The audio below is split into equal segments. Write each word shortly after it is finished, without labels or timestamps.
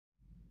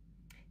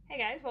Hey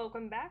guys,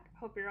 welcome back.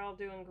 Hope you're all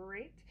doing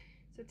great.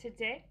 So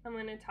today I'm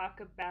going to talk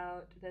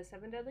about the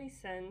Seven Deadly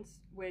Sins,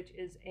 which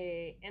is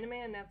a anime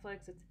on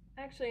Netflix. It's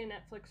actually a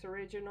Netflix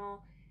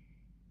original,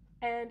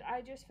 and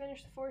I just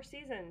finished the fourth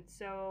season.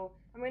 So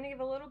I'm going to give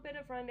a little bit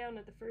of rundown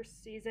of the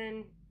first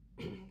season,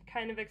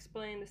 kind of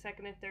explain the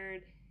second and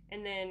third,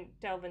 and then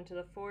delve into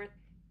the fourth.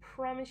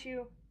 Promise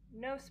you,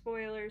 no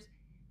spoilers,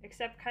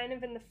 except kind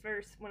of in the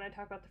first. When I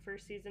talk about the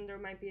first season, there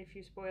might be a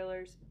few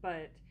spoilers,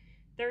 but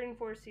third and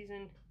fourth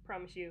season,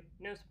 promise you,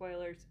 no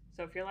spoilers.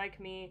 So if you're like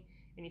me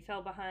and you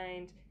fell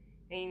behind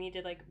and you need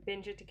to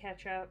binge it to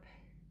catch up,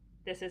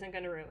 this isn't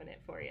going to ruin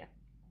it for you.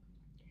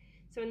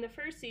 So in the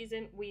first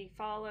season, we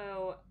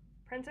follow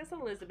Princess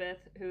Elizabeth,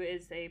 who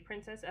is a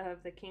princess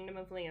of the Kingdom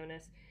of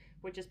Leonis,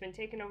 which has been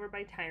taken over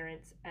by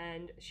tyrants,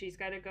 and she's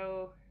got to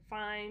go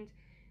find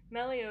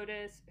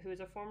Meliodas, who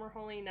is a former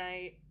holy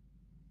knight,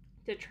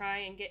 to try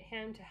and get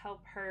him to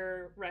help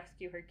her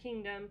rescue her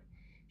kingdom.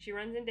 She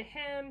runs into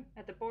him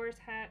at the Boar's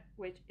Hat,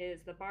 which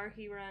is the bar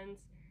he runs.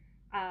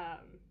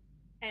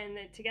 And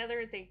then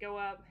together they go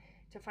up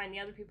to find the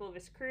other people of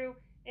his crew,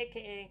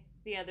 aka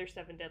the other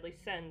seven deadly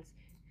sins.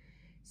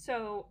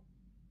 So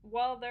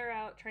while they're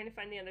out trying to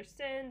find the other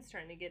sins,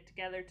 trying to get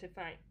together to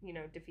find,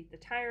 defeat the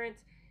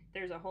tyrants,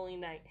 there's a holy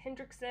knight,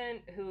 Hendrickson,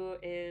 who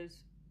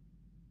is,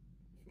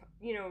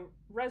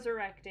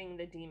 resurrecting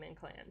the demon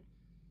clan.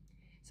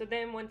 So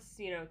then once,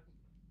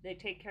 they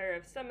take care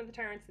of some of the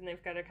tyrants, then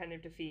they've got to kind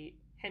of defeat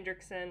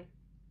Hendrickson.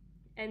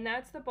 And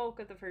that's the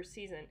bulk of the first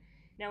season.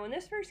 Now, when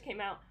this first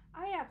came out,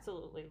 I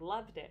absolutely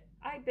loved it.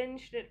 I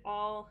binged it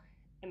all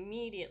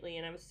immediately,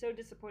 and I was so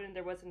disappointed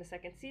there wasn't a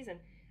second season.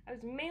 I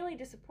was mainly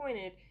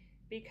disappointed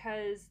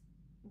because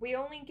we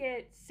only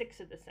get 6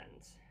 of the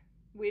sins.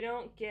 We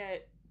don't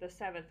get the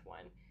 7th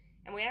one.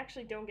 And we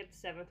actually don't get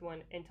the 7th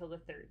one until the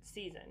 3rd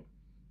season,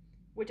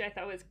 which I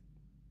thought was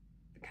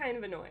kind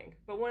of annoying.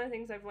 But one of the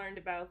things I've learned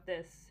about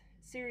this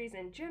series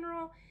in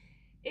general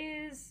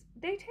is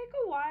they take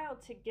a while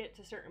to get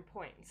to certain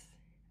points.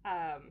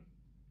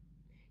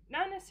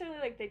 Not necessarily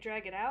like they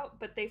drag it out,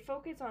 but they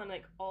focus on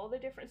all the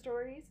different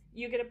stories.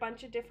 You get a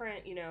bunch of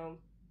different,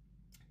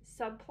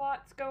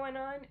 subplots going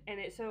on, and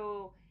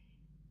so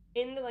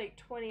in the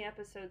 20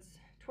 episodes,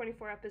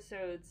 24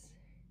 episodes,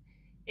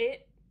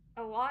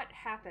 a lot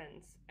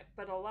happens,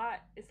 but a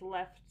lot is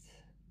left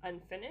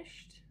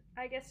unfinished,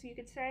 I guess you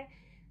could say.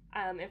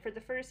 And for the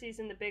first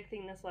season, the big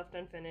thing that's left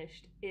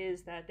unfinished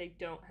is that they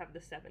don't have the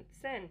 7th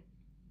sin.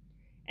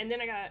 And then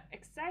I got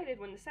excited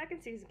when the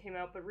second season came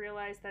out, but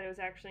realized that it was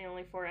actually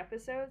only 4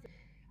 episodes.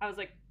 I was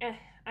like,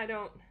 I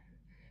don't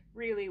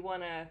really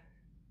want to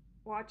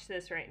watch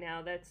this right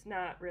now. That's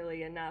not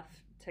really enough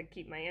to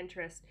keep my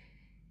interest.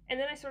 And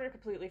then I sort of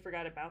completely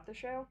forgot about the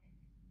show.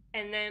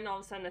 And then all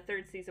of a sudden the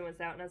 3rd season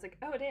was out, and I was like,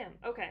 oh, damn,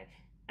 okay,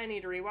 I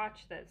need to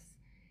rewatch this.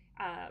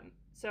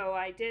 So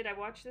I did. I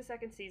watched the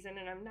 2nd season,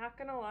 and I'm not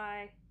going to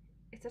lie,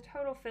 it's a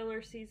total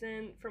filler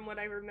season from what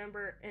I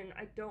remember, and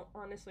I don't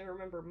honestly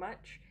remember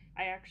much.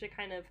 I actually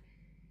kind of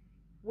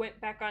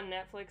went back on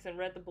Netflix and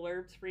read the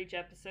blurbs for each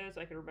episode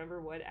so I could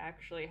remember what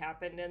actually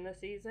happened in the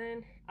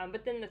season.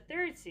 But then the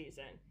 3rd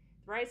season,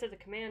 The Rise of the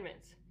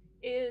Commandments,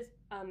 is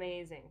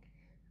amazing.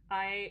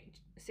 I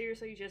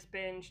seriously just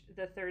binged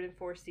the 3rd and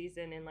 4th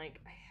season in I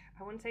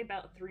want to say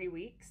about 3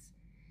 weeks.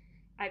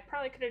 I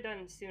probably could have done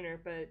it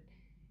sooner, but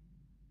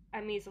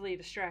I'm easily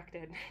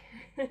distracted.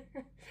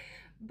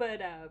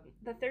 But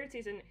the 3rd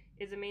season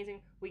is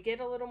amazing. We get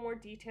a little more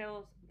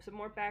details, some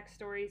more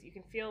backstories. You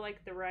can feel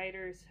like the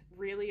writers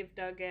really have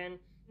dug in.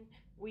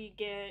 We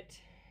get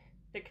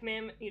the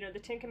commandment, the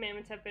 10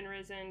 commandments have been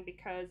risen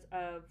because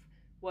of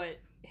what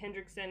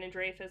Hendrickson and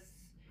Dreyfus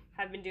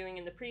have been doing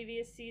in the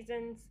previous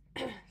seasons.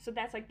 So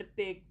that's the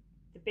big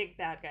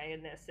bad guy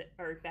in this,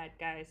 or bad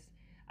guys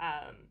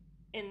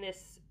in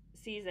this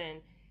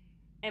season.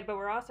 But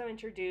we're also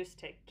introduced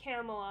to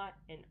Camelot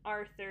and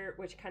Arthur,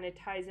 which kind of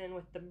ties in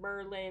with the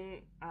Merlin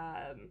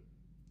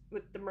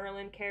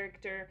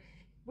character,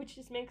 which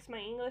just makes my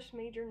English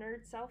major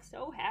nerd self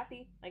so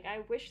happy.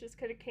 I wish this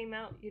could have came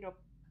out,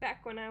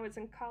 back when I was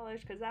in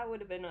college, because that would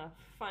have been a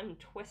fun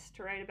twist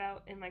to write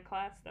about in my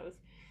class that was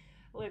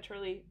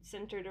literally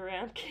centered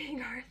around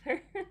King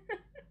Arthur.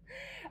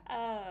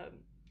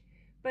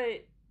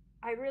 But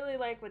I really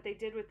like what they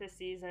did with this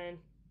season,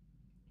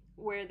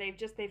 where they've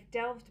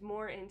delved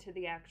more into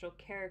the actual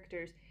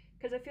characters,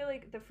 because I feel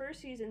like the first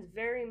season's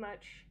very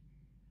much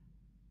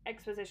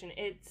exposition.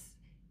 It's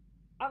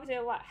obviously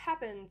a lot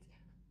happens,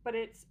 but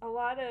it's a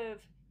lot of,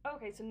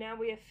 okay, so now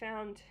we have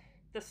found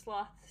the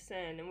sloth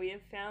sin, and we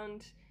have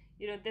found,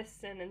 this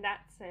sin and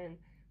that sin,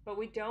 but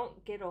we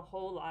don't get a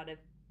whole lot of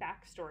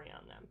backstory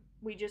on them.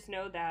 We just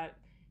know that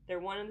they're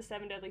one of the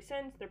 7 deadly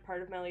sins. They're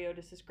part of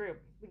Meliodas' group.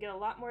 We get a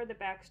lot more of the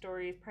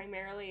backstories,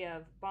 primarily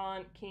of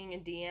Bont, King,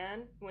 and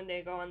Deanne, when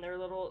they go on their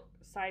little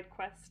side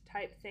quest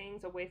type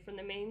things away from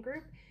the main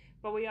group.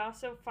 But we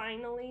also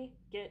finally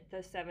get the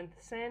 7th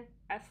sin,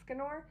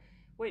 Escanor,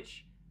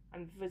 which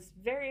I was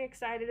very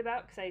excited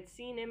about because I had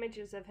seen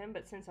images of him,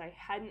 but since I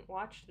hadn't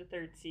watched the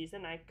 3rd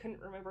season, I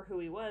couldn't remember who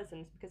he was,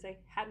 and it's because I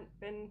hadn't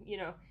been,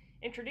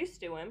 introduced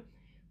to him,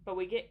 but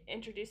we get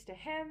introduced to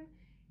him,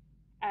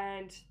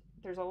 and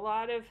there's a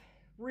lot of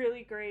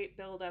really great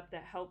build up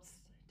that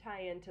helps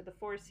tie into the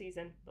fourth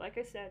season. Like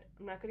I said,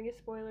 I'm not going to give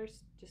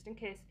spoilers just in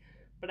case,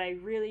 but I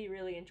really,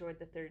 really enjoyed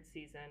the third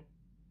season.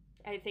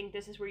 I think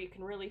this is where you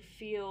can really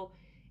feel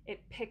it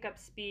pick up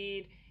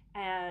speed,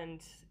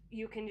 and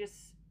you can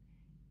just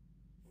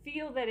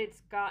feel that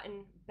it's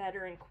gotten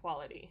better in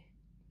quality,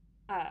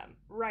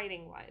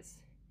 writing wise.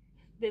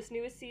 This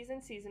newest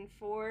season, season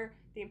 4,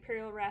 The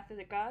Imperial Wrath of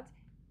the Gods,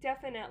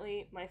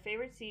 definitely my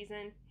favorite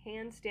season,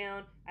 hands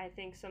down. I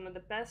think some of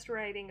the best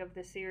writing of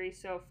the series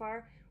so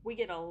far. We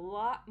get a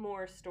lot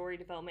more story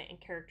development and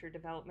character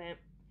development.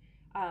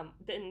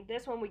 Then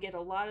this one, we get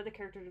a lot of the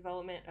character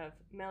development of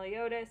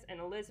Meliodas and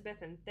Elizabeth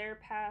and their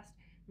past,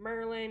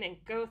 Merlin and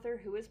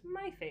Gother, who is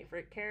my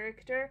favorite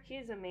character.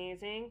 He's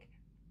amazing.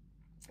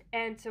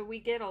 And so we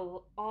get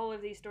all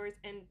of these stories,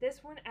 and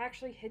this one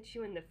actually hits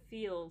you in the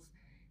feels.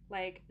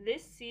 Like,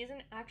 this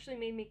season actually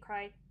made me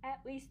cry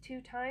at least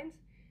 2 times.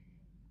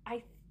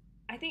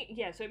 I think,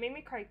 yeah, so it made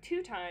me cry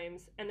 2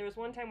 times, and there was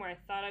one time where I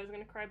thought I was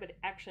going to cry, but it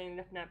actually ended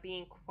up not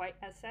being quite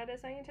as sad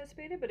as I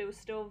anticipated, but it was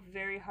still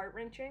very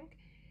heart-wrenching.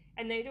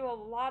 And they do a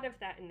lot of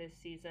that in this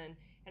season,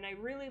 and I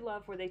really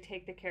love where they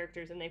take the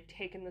characters and they've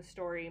taken the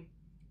story.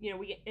 You know,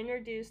 we get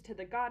introduced to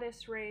the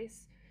goddess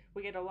race,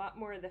 we get a lot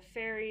more of the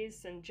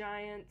fairies and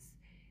giants,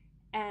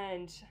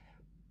 and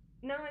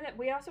not only that,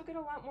 we also get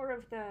a lot more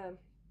of the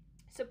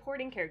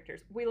supporting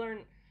characters. We learn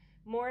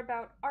more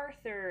about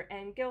Arthur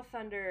and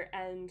Gilthunder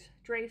and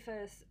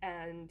Dreyfus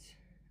and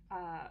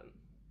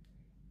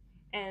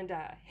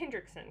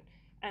Hendrickson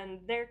and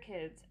their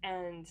kids,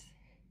 and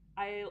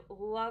I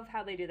love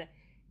how they do that.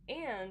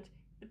 And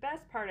the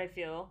best part, I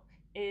feel,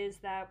 is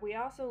that we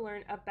also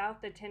learn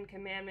about the 10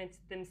 Commandments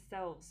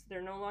themselves.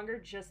 They're no longer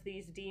just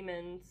these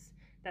demons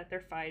that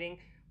they're fighting.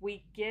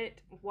 We get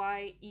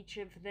why each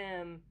of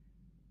them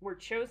were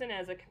chosen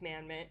as a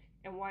commandment,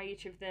 and why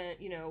each of them,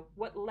 you know,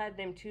 what led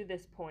them to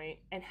this point,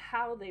 and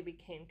how they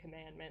became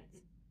commandments.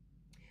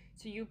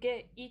 So you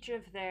get each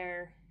of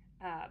their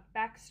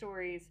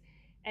backstories,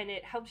 and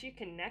it helps you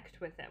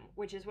connect with them,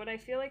 which is what I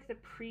feel like the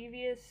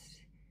previous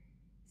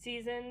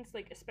seasons,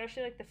 like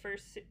especially like the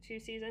first 2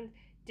 seasons,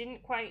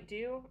 didn't quite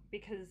do.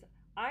 Because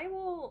by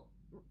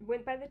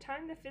the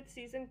time the 5th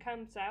season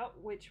comes out,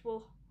 which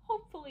will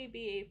hopefully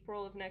be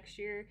April of next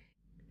year.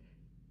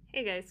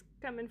 Hey guys,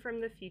 coming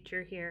from the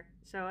future here.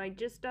 So I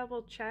just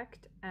double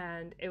checked,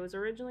 and it was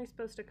originally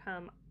supposed to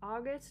come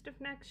August of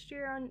next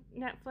year on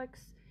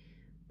Netflix,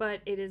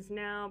 but it is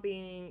now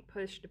being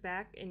pushed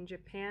back in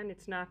Japan.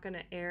 It's not going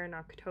to air in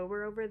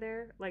October over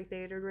there like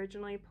they had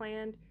originally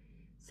planned.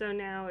 So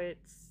now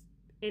it's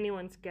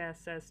anyone's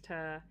guess as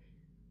to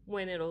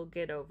when it'll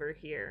get over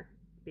here,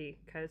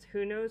 because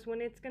who knows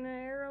when it's going to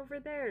air over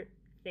there.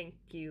 Thank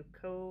you,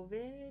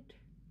 COVID.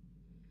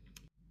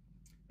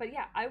 But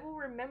yeah, I will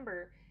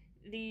remember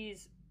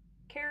these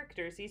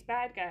characters, these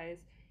bad guys,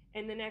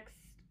 in the next,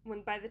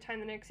 by the time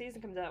the next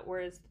season comes out,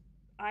 whereas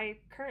I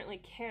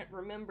currently can't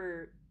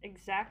remember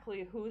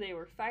exactly who they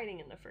were fighting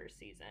in the first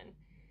season,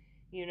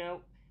 you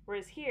know,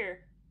 whereas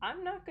here,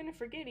 I'm not going to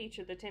forget each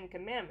of the 10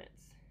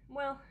 Commandments.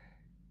 Well,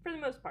 for the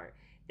most part.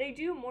 They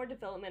do more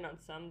development on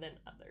some than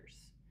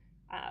others,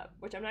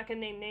 which I'm not going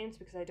to name names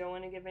because I don't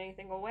want to give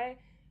anything away,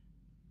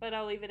 but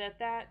I'll leave it at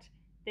that.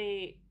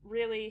 They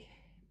really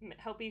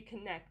help you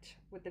connect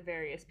with the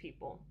various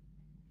people,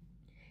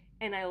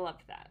 and I love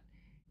that.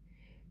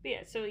 But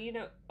yeah, so, you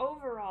know,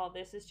 overall,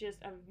 this is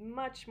just a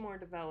much more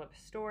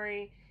developed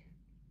story,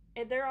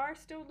 and there are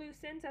still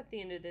loose ends at the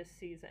end of this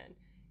season,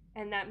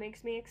 and that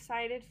makes me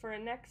excited for a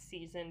next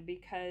season,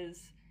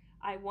 because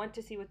I want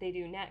to see what they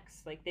do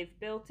next. Like, they've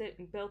built it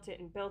and built it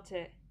and built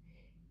it,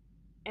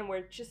 and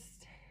we're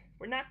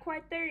not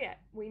quite there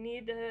yet. We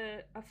need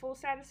a full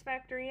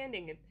satisfactory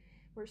ending.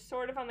 We're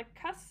sort of on the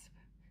cusp,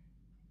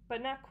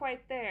 but not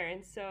quite there.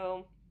 And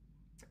so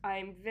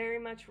I'm very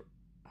much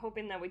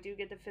hoping that we do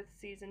get the 5th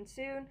season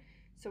soon,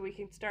 so we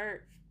can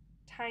start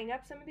tying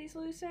up some of these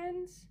loose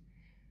ends.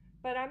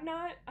 But I'm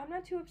not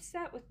too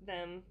upset with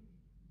them,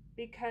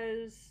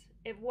 because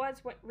it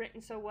was written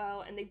so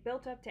well, and they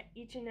built up to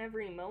each and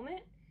every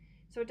moment,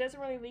 so it doesn't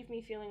really leave me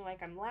feeling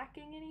like I'm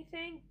lacking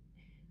anything,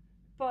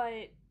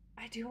 but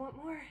I do want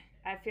more.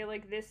 I feel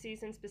like this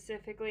season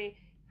specifically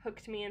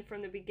hooked me in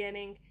from the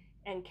beginning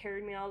and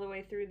carried me all the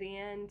way through the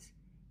end.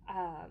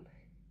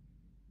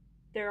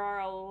 There are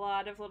a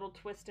lot of little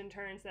twists and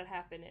turns that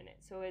happen in it,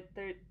 so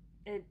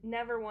it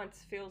never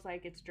once feels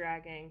like it's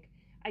dragging.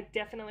 I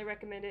definitely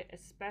recommend it,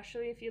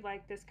 especially if you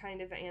like this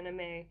kind of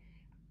anime.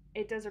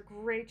 It does a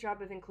great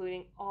job of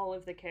including all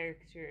of the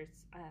characters,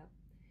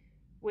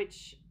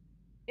 which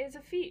is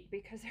a feat,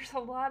 because there's a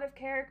lot of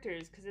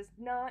characters, because it's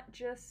not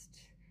just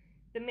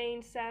the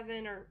main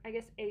 7, or I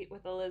guess 8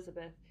 with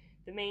Elizabeth,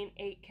 the main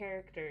 8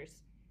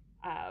 characters.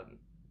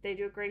 They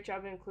do a great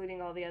job of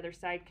including all the other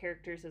side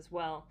characters as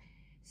well.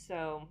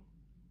 So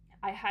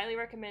I highly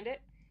recommend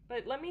it,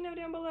 but let me know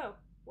down below,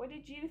 what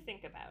did you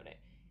think about it?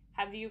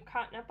 Have you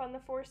caught up on the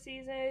 4th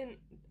season?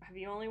 Have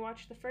you only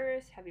watched the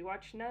first? Have you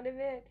watched none of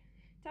it?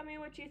 Tell me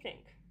what you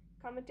think.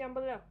 Comment down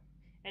below.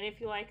 And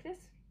if you like this,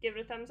 give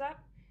it a thumbs up.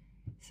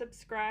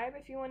 Subscribe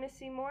if you want to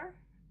see more.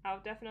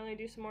 I'll definitely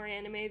do some more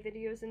anime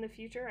videos in the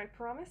future, I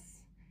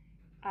promise.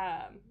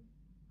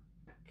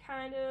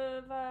 Kind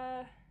of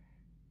a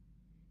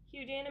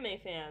huge anime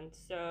fan,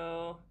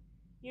 so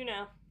you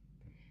know,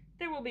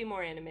 there will be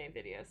more anime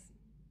videos.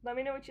 Let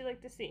me know what you'd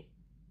like to see.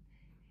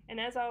 And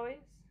as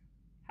always,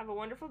 have a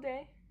wonderful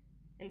day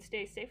and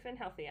stay safe and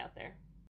healthy out there.